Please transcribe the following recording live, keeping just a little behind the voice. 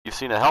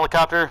seen a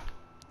helicopter,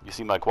 you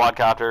see my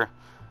quadcopter.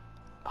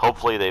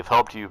 Hopefully they've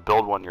helped you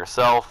build one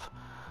yourself.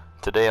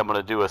 Today I'm going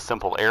to do a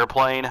simple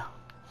airplane.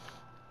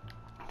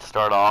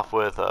 Start off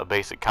with a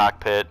basic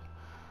cockpit.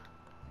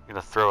 I'm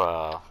going to throw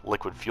a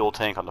liquid fuel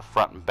tank on the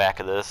front and back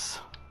of this.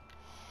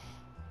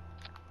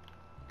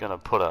 Going to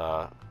put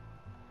a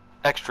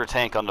extra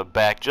tank on the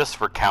back just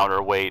for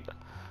counterweight.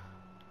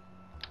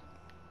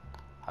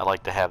 I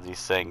like to have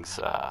these things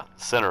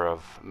center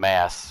of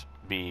mass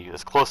be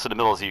as close to the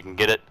middle as you can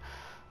get it.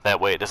 That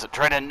way it doesn't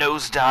try to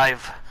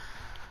nosedive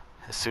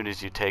as soon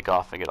as you take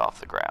off and get off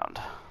the ground.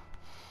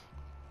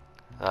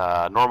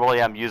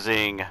 Normally I'm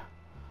using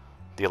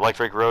the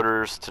electric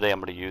rotors. Today I'm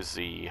going to use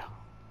the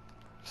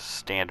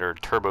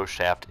standard turbo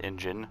shaft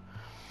engine.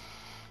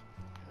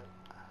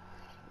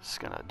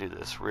 Just going to do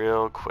this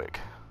real quick.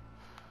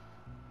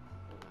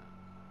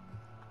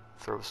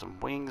 Throw some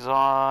wings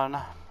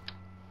on.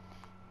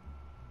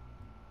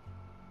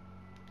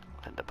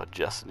 End up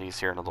adjusting these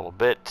here in a little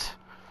bit.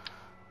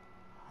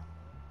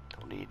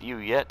 Don't need you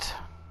yet.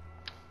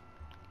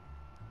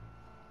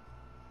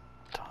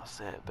 Toss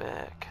that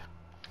back.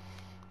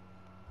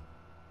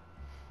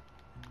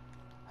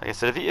 Like I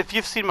said, if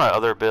you've seen my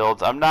other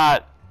builds, I'm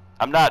not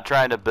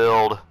trying to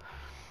build,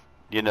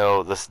 you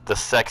know, the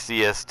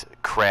sexiest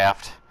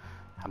craft.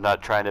 I'm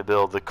not trying to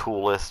build the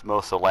coolest,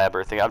 most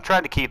elaborate thing. I'm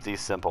trying to keep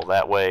these simple.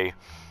 That way,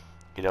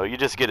 you know, you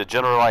just get a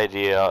general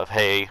idea of,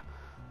 hey,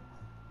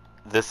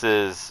 this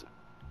is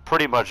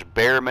pretty much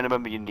bare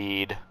minimum you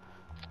need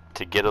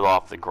to get it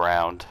off the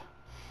ground.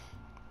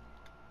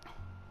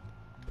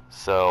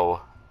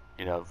 So,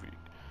 you know,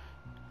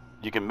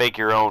 you can make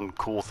your own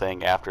cool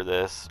thing after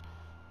this.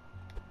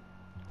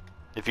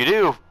 If you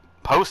do,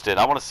 post it.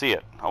 I want to see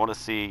it. I want to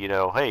see, you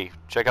know, hey,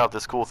 check out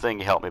this cool thing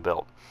you helped me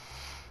build.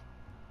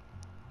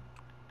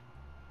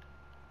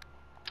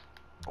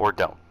 Or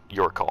don't.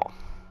 Your call.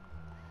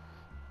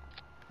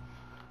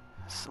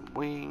 Some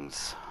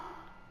wings.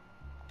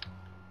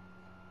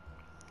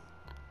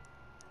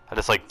 I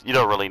just like, you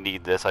don't really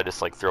need this. I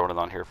just like throwing it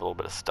on here for a little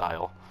bit of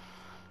style.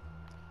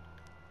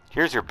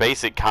 Here's your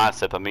basic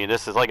concept. I mean,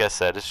 this is, like I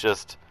said, it's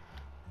just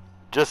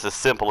as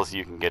simple as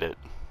you can get it.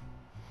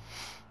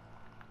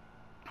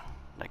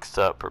 Next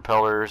up,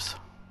 propellers.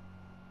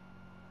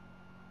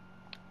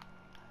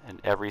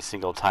 And every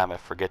single time I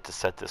forget to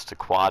set this to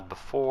quad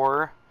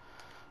before.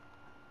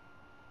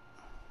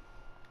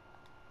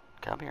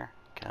 Come here.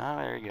 Come,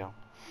 there you go.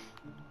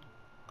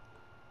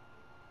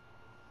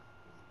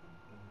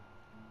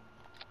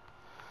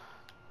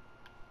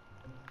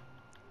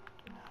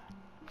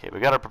 Okay, we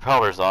got our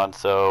propellers on,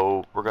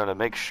 so we're going to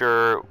make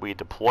sure we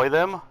deploy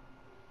them.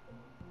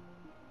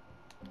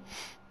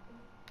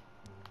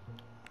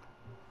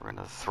 We're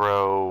going to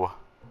throw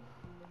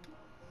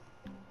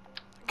the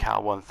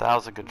Cal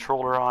 1000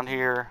 controller on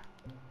here.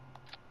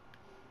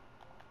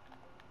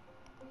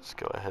 Let's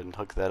go ahead and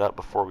hook that up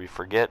before we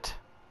forget.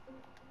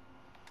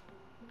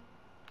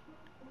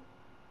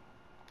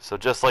 So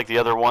just like the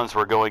other ones,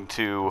 we're going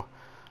to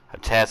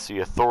attach the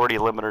authority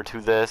limiter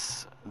to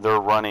this. They're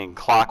running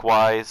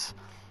clockwise,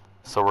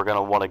 so we're going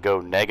to want to go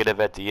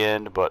negative at the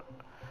end, but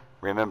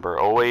remember,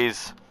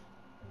 always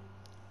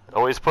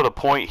put a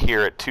point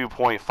here at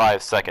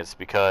 2.5 seconds,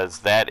 because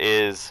that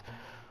is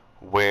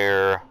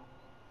where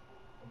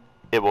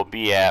it will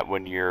be at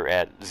when you're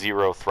at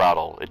zero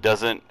throttle. It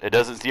doesn't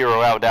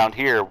zero out down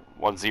here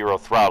on zero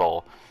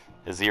throttle.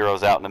 It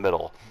zeroes out in the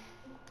middle.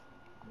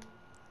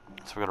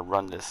 So we're going to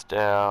run this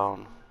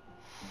down.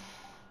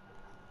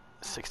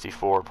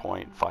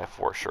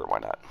 64.54, sure, why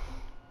not?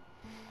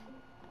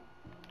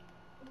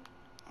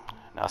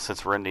 Now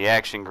since we're in the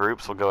action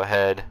groups, we'll go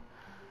ahead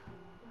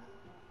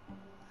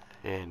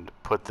and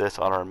put this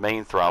on our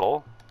main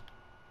throttle.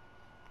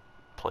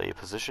 Play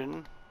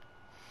position.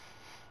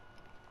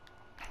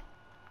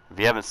 If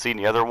you haven't seen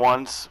the other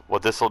ones,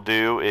 what this will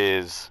do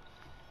is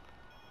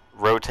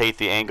rotate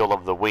the angle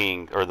of the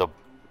wing, or the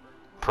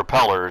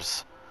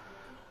propellers,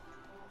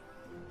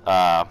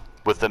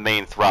 with the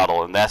main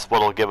throttle, and that's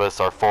what will give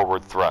us our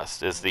forward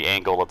thrust, is the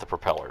angle of the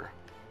propeller.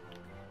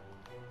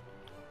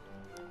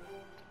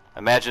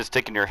 Imagine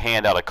sticking your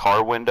hand out a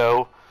car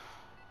window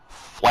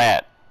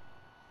flat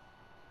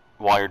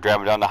while you're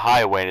driving down the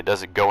highway and it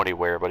doesn't go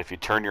anywhere, but if you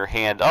turn your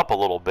hand up a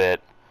little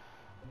bit,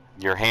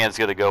 your hand's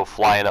going to go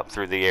flying up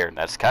through the air, and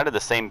that's kind of the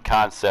same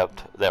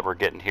concept that we're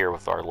getting here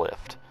with our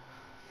lift.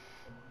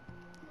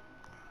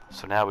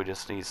 So now we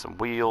just need some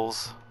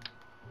wheels.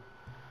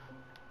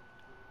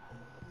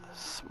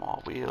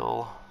 Small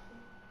wheel.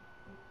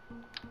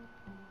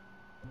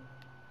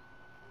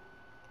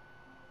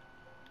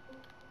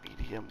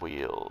 Medium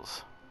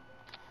wheels.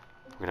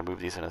 We're going to move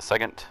these in a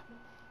second.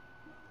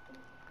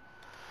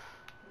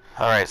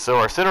 Alright, so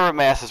our center of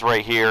mass is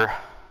right here.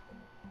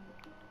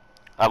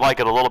 I like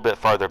it a little bit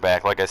farther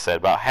back, like I said,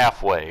 about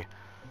halfway.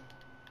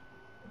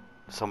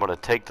 So I'm going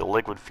to take the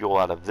liquid fuel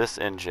out of this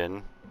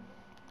engine.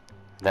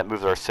 That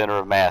moves our center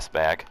of mass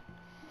back.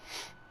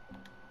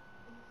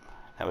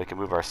 Now we can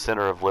move our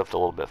center of lift a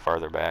little bit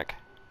farther back.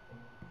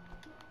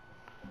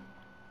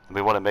 And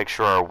we want to make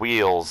sure our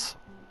wheels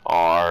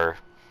are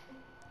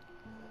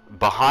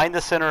behind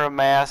the center of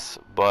mass,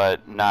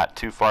 but not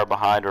too far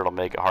behind or it'll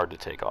make it hard to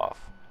take off.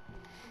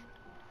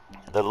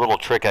 The little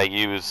trick I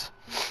use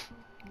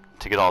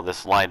to get all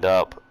this lined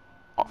up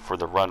for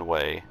the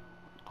runway,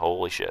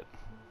 holy shit,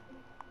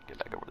 get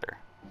back over there.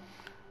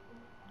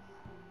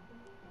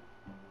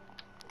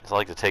 I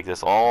like to take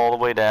this all the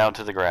way down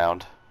to the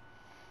ground,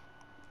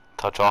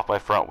 touch off my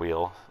front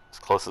wheel as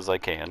close as I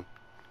can,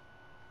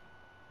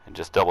 and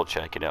just double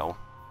check, you know.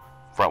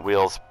 Front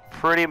wheel's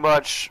pretty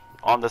much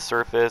on the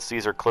surface.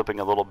 These are clipping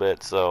a little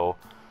bit, so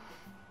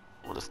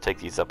we'll just take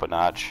these up a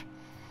notch.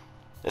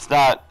 It's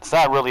not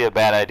really a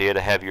bad idea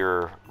to have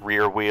your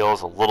rear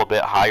wheels a little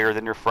bit higher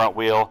than your front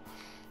wheel.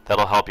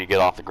 That'll help you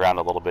get off the ground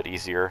a little bit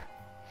easier.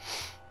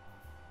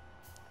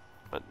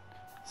 But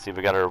see,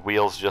 we got our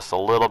wheels just a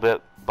little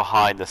bit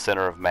behind the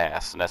center of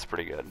mass, and that's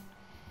pretty good.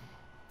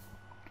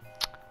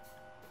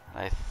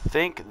 I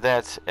think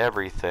that's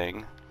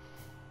everything.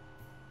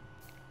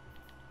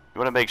 You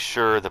want to make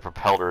sure the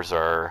propellers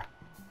are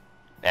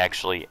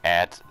actually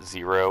at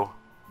 0,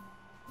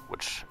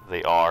 which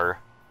they are.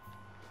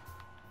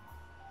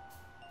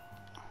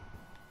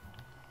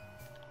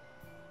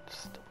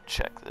 Just double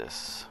check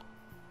this.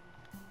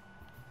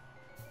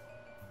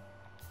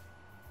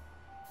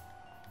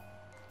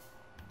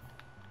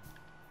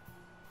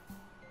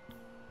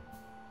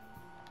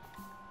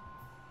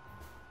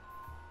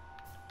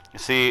 You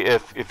see,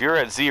 if you're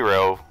at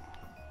 0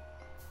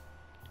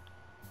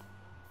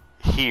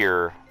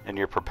 here and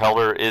your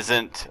propeller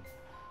isn't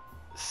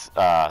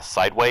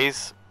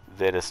sideways,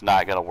 then it's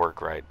not going to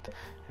work right.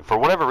 And for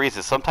whatever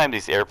reason, sometimes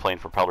these airplane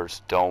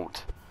propellers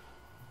don't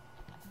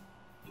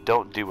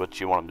do what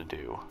you want them to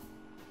do.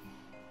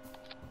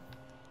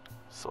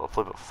 So I'll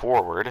flip it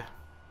forward,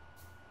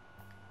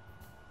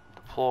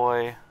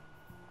 deploy.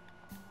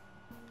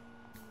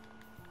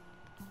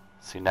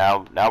 See,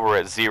 now we're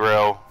at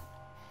 0.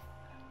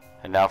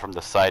 And now from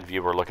the side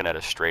view, we're looking at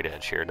a straight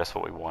edge here. That's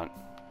what we want.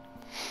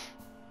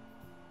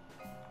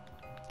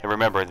 And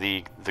remember,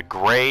 the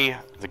gray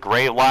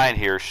line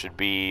here should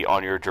be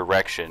on your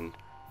direction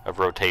of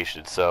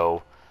rotation.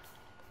 So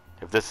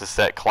if this is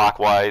set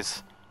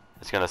clockwise,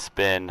 it's going to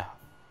spin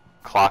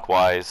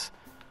clockwise.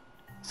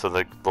 So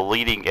the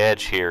leading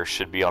edge here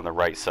should be on the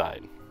right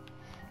side.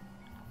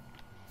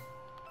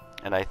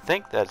 And I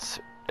think that's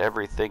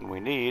everything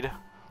we need.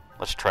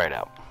 Let's try it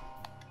out.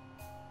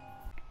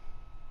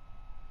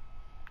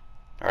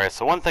 Alright,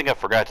 so one thing I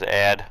forgot to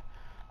add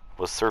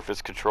was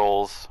surface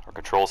controls, or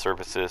control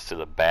surfaces to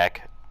the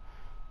back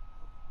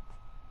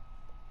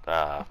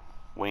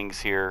wings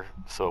here,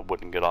 so it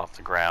wouldn't get off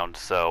the ground.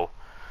 So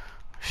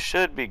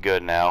should be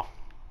good now.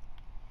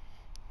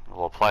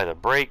 We'll apply the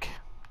brake,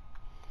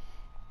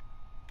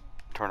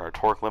 turn our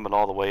torque limit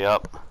all the way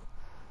up.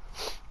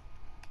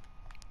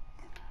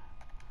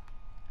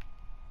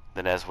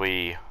 Then as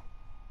we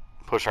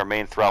push our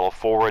main throttle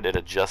forward, it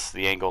adjusts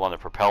the angle on the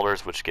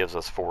propellers, which gives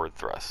us forward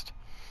thrust.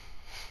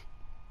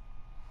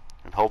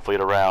 And hopefully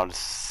at around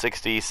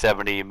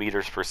 60-70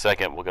 meters per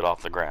second we'll get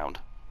off the ground.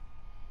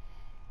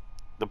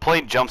 The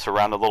plane jumps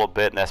around a little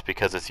bit, and that's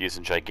because it's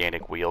using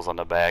gigantic wheels on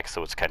the back,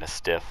 so it's kind of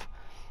stiff.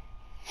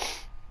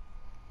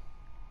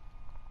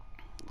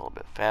 A little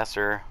bit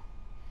faster,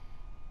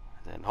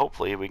 and then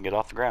hopefully we can get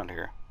off the ground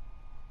here.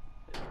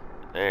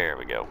 There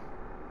we go.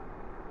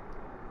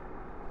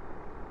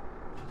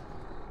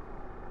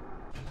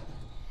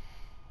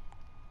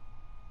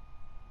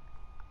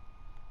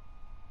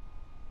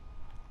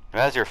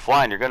 As you're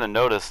flying, you're going to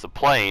notice the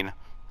plane.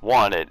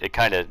 One,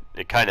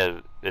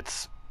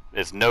 it's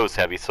nose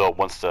heavy, so it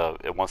wants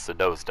to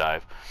nose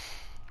dive.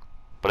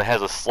 But it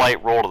has a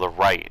slight roll to the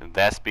right, and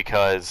that's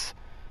because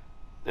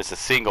it's a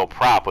single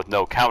prop with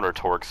no counter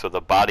torque. So the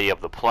body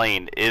of the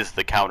plane is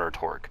the counter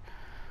torque.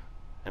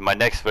 In my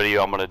next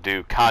video, I'm going to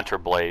do contra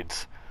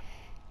blades.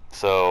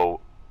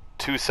 So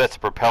 2 sets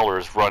of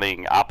propellers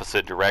running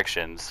opposite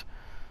directions,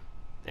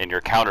 and your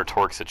counter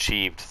torque's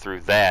achieved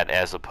through that,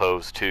 as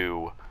opposed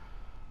to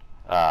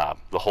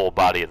the whole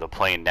body of the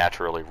plane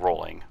naturally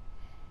rolling.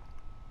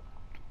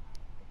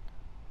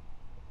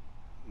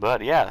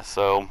 But yeah,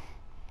 so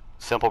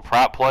simple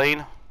prop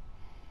plane.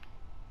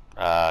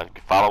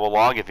 Follow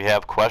along if you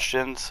have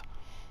questions.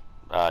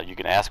 You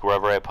can ask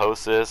wherever I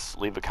post this.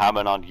 Leave a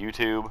comment on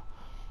YouTube.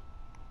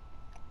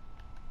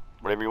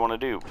 Whatever you want to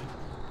do.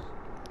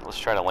 Let's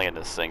try to land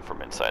this thing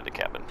from inside the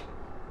cabin.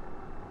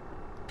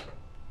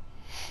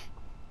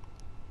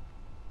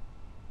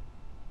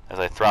 As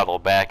I throttle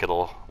back,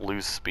 it'll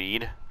lose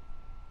speed.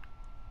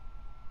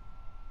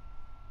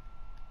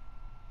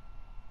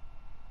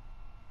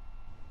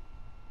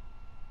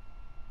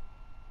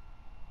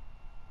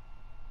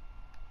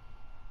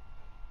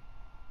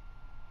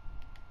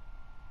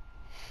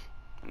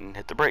 And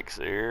hit the brakes.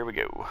 There we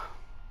go.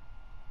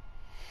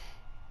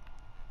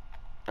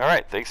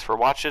 Alright, thanks for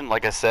watching.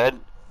 Like I said,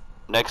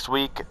 next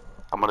week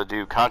I'm going to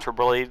do contra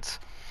blades.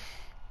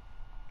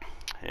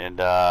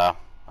 And I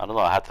don't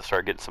know, I have to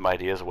start getting some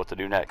ideas of what to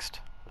do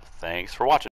next. Thanks for watching.